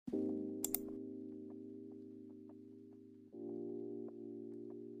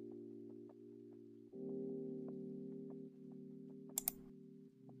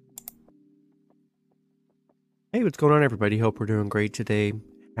Hey, what's going on, everybody? Hope we're doing great today.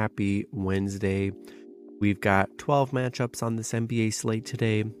 Happy Wednesday. We've got 12 matchups on this NBA slate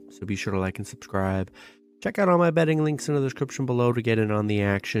today, so be sure to like and subscribe. Check out all my betting links in the description below to get in on the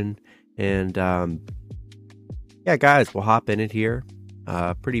action. And yeah, guys, we'll hop in it here.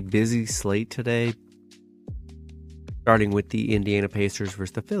 Pretty busy slate today. Starting with the Indiana Pacers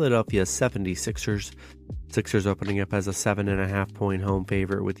versus the Philadelphia 76ers. Sixers opening up as a 7.5 point home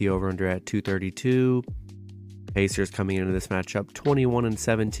favorite with the over-under at 232. Pacers coming into this matchup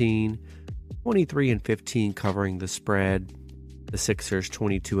 21-17, 23-15 covering the spread. The Sixers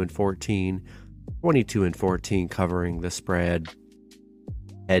 22-14, 22-14 covering the spread.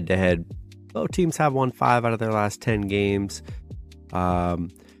 Head to head, both teams have won 5 out of their last 10 games.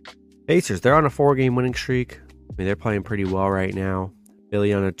 Pacers, they're on a 4-game winning streak. I mean, they're playing pretty well right now.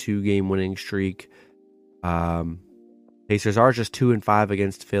 Philly on a 2-game winning streak. Pacers are just 2-5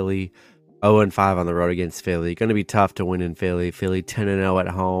 against Philly. 0-5 on the road against Philly. Going to be tough to win in Philly. Philly 10-0 at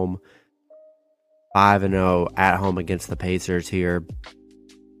home. 5-0 at home against the Pacers here.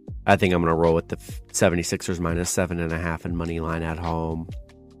 I think I'm going to roll with the 76ers minus 7.5 and money line at home.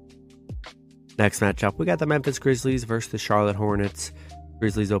 Next matchup, we got the Memphis Grizzlies versus the Charlotte Hornets.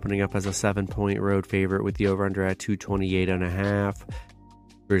 Grizzlies opening up as a 7-point road favorite with the over-under at 228.5.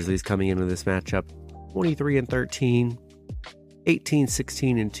 Grizzlies coming into this matchup 23-13.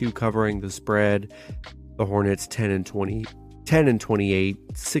 18-16-2 covering the spread. The Hornets 10-28,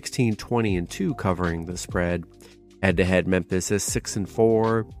 16-20-2 covering the spread. Head to head, Memphis is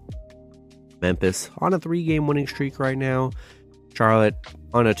 6-4. Memphis on a 3-game winning streak right now. Charlotte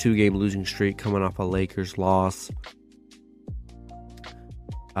on a 2-game losing streak coming off a Lakers loss.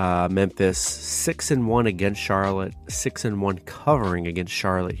 Memphis 6-1 against Charlotte, 6-1 covering against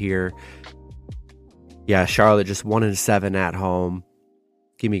Charlotte here. Yeah, Charlotte just 1-7 at home.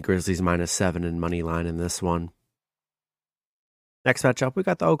 Give me Grizzlies minus 7 and money line in this one. Next matchup, we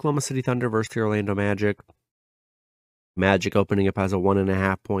got the Oklahoma City Thunder versus the Orlando Magic. Magic opening up as a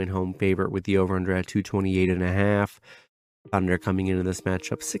 1.5 point home favorite with the over-under at 228.5. Thunder coming into this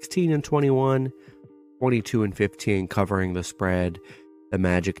matchup 16-21, 22-15 covering the spread. The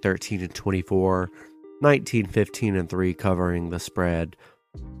Magic 13-24, 19-15-3 covering the spread.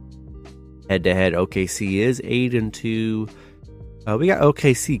 Head-to-head, OKC is 8-2. We got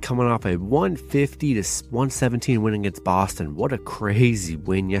OKC coming off a 150-117 win against Boston. What a crazy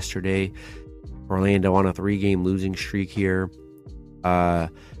win yesterday. Orlando on a 3-game losing streak here.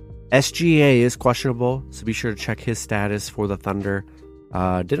 SGA is questionable, so be sure to check his status for the Thunder.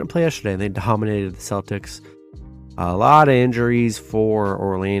 Didn't play yesterday, and they dominated the Celtics. A lot of injuries for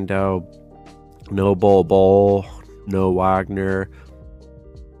Orlando. No Bol, no Wagner.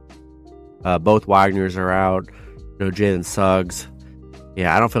 Both Wagners are out. No Jalen Suggs.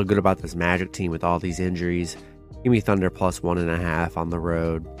 Yeah, I don't feel good about this Magic team with all these injuries. Give me Thunder plus 1.5 on the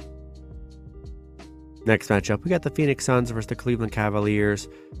road. Next matchup, we got the Phoenix Suns versus the Cleveland Cavaliers.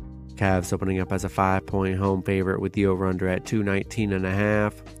 Cavs opening up as a 5-point home favorite with the over-under at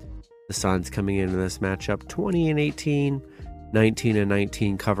 219.5. The Suns coming into this matchup 20-18,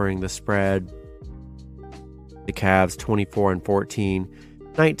 19-19 covering the spread. The Cavs 24-14.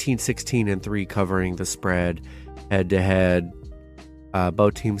 19-16-3 covering the spread. Head to head,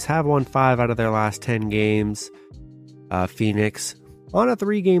 both teams have won 5 out of their last 10 games. Phoenix on a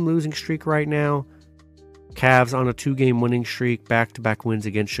 3-game losing streak right now. Cavs on a 2-game winning streak, back-to-back wins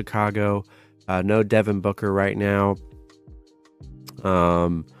against Chicago. No Devin Booker right now.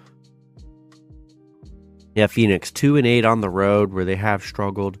 Phoenix 2-8 on the road where they have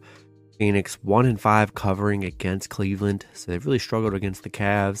struggled. Phoenix 1-5 covering against Cleveland, so they've really struggled against the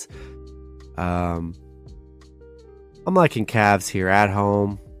Cavs. I'm liking Cavs here at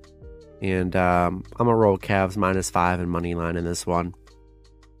home, and I'm gonna roll Cavs minus 5 and money line in this one.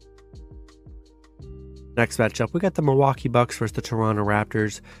 Next matchup, we got the Milwaukee Bucks versus the Toronto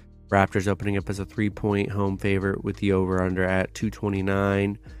Raptors. Raptors opening up as a 3-point home favorite with the over-under at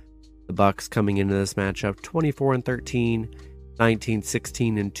 229. The Bucks coming into this matchup 24-13.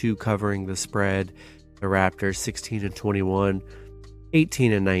 19-16-2 covering the spread. The Raptors 16-21,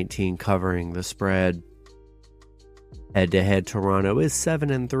 18-19 covering the spread. Head-to-head, Toronto is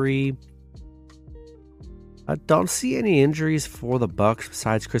 7-3. I don't see any injuries for the Bucks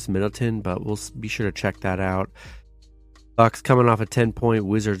besides Chris Middleton, but we'll be sure to check that out. Bucks coming off a 10-point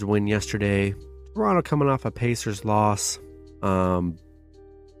Wizards win yesterday. Toronto coming off a Pacers loss. And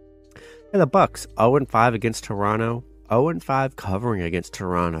the Bucks 0-5 against Toronto. 0-5 covering against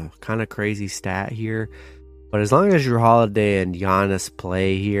Toronto. Kind of crazy stat here. But as long as Jrue Holiday and Giannis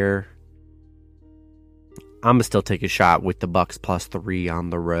play here, I'm going to still take a shot with the Bucks plus 3 on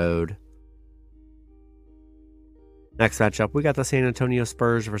the road. Next matchup, we got the San Antonio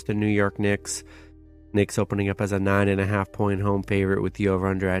Spurs versus the New York Knicks. Knicks opening up as a 9.5-point home favorite with the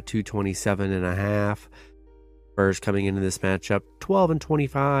over-under at 227.5. Spurs coming into this matchup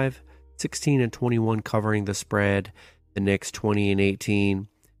 12-25, 16-21 covering the spread. The Knicks 20-18,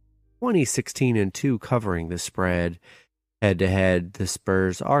 20-16-2 covering the spread. Head-to-head, the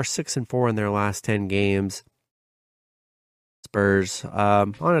Spurs are 6-4 in their last 10 games. Spurs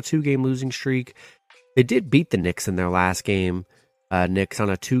on a 2-game losing streak. They did beat the Knicks in their last game. Knicks on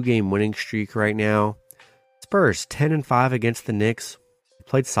a 2-game winning streak right now. Spurs 10-5 against the Knicks.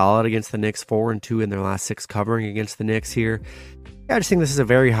 Played solid against the Knicks, 4-2 in their last 6 covering against the Knicks here. Yeah, I just think this is a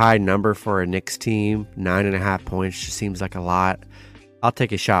very high number for a Knicks team. 9.5 points just seems like a lot. I'll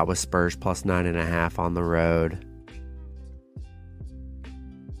take a shot with Spurs plus 9.5 on the road.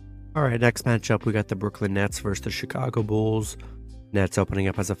 All right, next matchup, we got the Brooklyn Nets versus the Chicago Bulls. Nets opening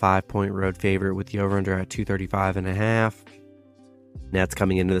up as a 5-point road favorite with the over-under at 235.5. Nets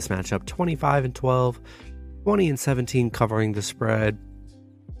coming into this matchup 25-12, 20-17 covering the spread.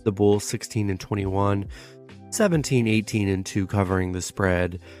 The Bulls 16-21, 17-18-2 covering the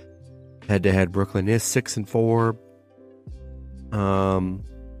spread. Head-to-head, Brooklyn is 6-4.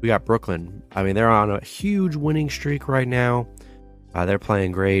 We got Brooklyn. I mean, they're on a huge winning streak right now. They're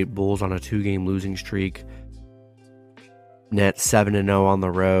playing great. Bulls on a 2-game losing streak. Nets 7-0 on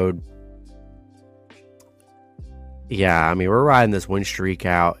the road. Yeah, I mean, we're riding this win streak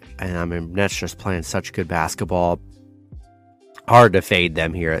out, and I mean, Nets just playing such good basketball. Hard to fade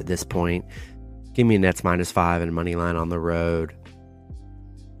them here at this point. Give me Nets -5 and money line on the road.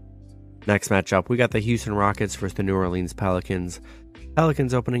 Next matchup, we got the Houston Rockets versus the New Orleans Pelicans.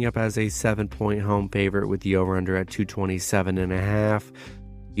 Pelicans opening up as a 7-point home favorite with the over-under at 227.5.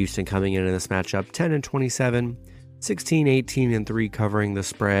 Houston coming into this matchup 10-27, 16-18-3 covering the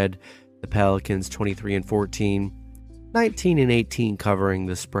spread. The Pelicans 23-14, 19-18 covering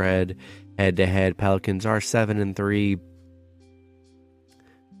the spread. Head-to-head, Pelicans are 7-3.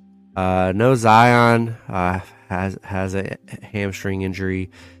 No Zion has a hamstring injury.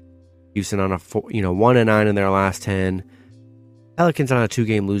 Houston on a 1-9 in their last 10. Pelicans on a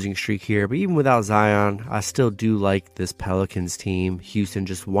 2-game losing streak here, but even without Zion, I still do like this Pelicans team. Houston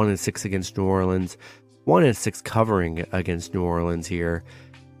just 1-6 against New Orleans, 1-6 covering against New Orleans here.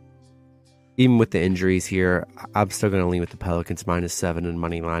 Even with the injuries here, I'm still going to lean with the Pelicans -7 and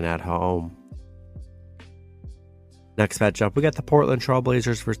money line at home. Next matchup, we got the Portland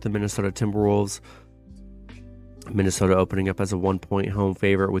Trailblazers versus the Minnesota Timberwolves. Minnesota opening up as a 1-point home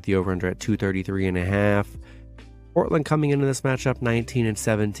favorite with the over-under at 233.5. Portland coming into this matchup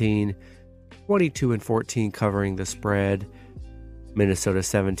 19-17, 22-14 covering the spread. Minnesota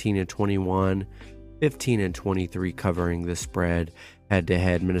 17-21, 15-23 covering the spread.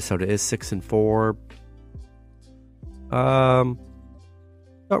 Head-to-head, Minnesota is 6-4. Don't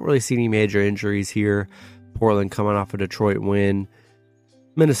really see any major injuries here. Portland coming off a Detroit win.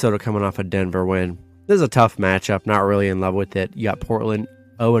 Minnesota coming off a Denver win. This is a tough matchup. Not really in love with it. You got Portland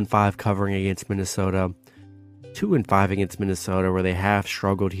 0-5 covering against Minnesota. 2-5 against Minnesota, where they have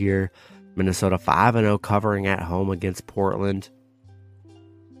struggled here. Minnesota 5-0 covering at home against Portland.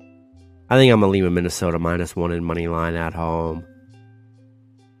 I think I'm going to leave with Minnesota -1 in money line at home.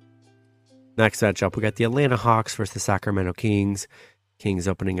 Next matchup, we got the Atlanta Hawks versus the Sacramento Kings. Kings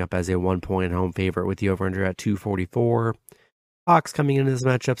opening up as a 1-point home favorite with the over-under at 244. Hawks coming into this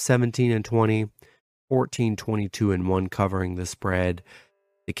matchup 17-20, 14-22-1 covering the spread.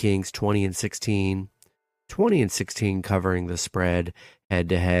 The Kings 20-16, 20-16 covering the spread.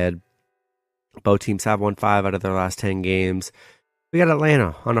 Head-to-head, both teams have won 5 out of their last 10 games. We got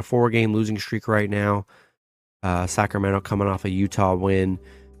Atlanta on a 4-game losing streak right now. Sacramento coming off a Utah win.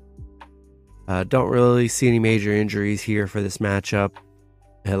 Don't really see any major injuries here for this matchup.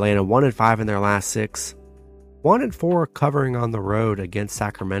 Atlanta 1-5 in their last 6. 1-4 covering on the road against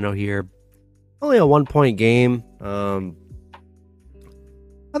Sacramento here. Only a 1-point game. I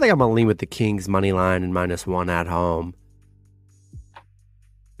think I'm going to lean with the Kings money line and -1 at home.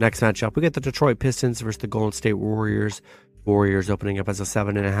 Next matchup, we get the Detroit Pistons versus the Golden State Warriors. Warriors opening up as a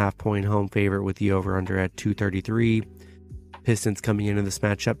 7.5-point home favorite with the over-under at 233. Pistons coming into this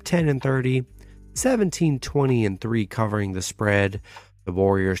matchup 10-30, 17-20-3 covering the spread. The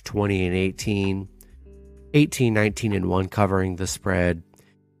Warriors 20-18, 18-19-1 covering the spread.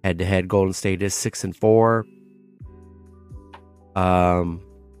 Head-to-head, Golden State is 6-4.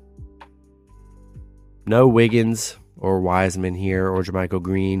 No Wiggins or Wiseman here or JaMychal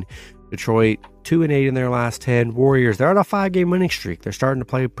Green. Detroit 2-8 in their last 10. Warriors, they're on a 5-game winning streak. They're starting to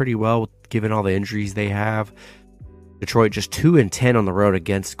play pretty well given all the injuries they have. Detroit just 2-10 on the road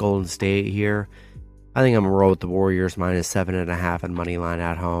against Golden State here. I think I'm going to roll with the Warriors minus 7.5 and money line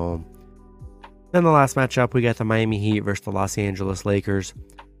at home. Then the last matchup, we got the Miami Heat versus the Los Angeles Lakers.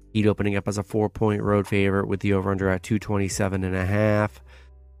 Heat opening up as a 4-point road favorite with the over-under at 227.5.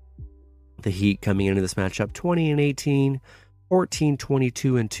 The Heat coming into this matchup 20-18,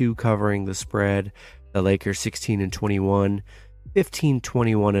 14-22-2 covering the spread. The Lakers 16-21,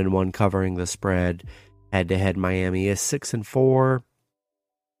 15-21-1 covering the spread. Head-to-head, Miami is 6-4.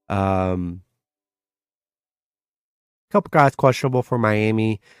 Couple guys questionable for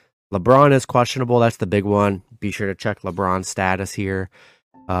Miami. LeBron is questionable. That's the big one. Be sure to check LeBron's status here.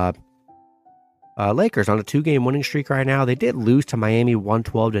 Lakers on a 2-game winning streak right now. They did lose to Miami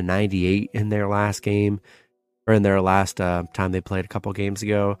 112-98 in their last game, or in their last time they played a couple games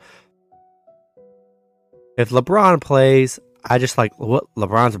ago. If LeBron plays, I just like what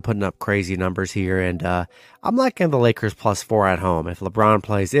LeBron's been putting up crazy numbers here, and I'm liking the Lakers +4 at home. If LeBron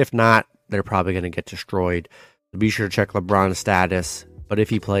plays, if not, they're probably going to get destroyed. So be sure to check LeBron's status. But if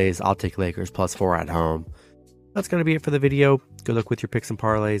he plays, I'll take Lakers +4 at home. That's going to be it for the video. Good luck with your picks and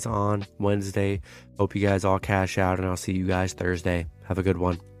parlays on Wednesday. Hope you guys all cash out, and I'll see you guys Thursday. Have a good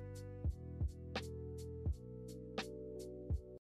one.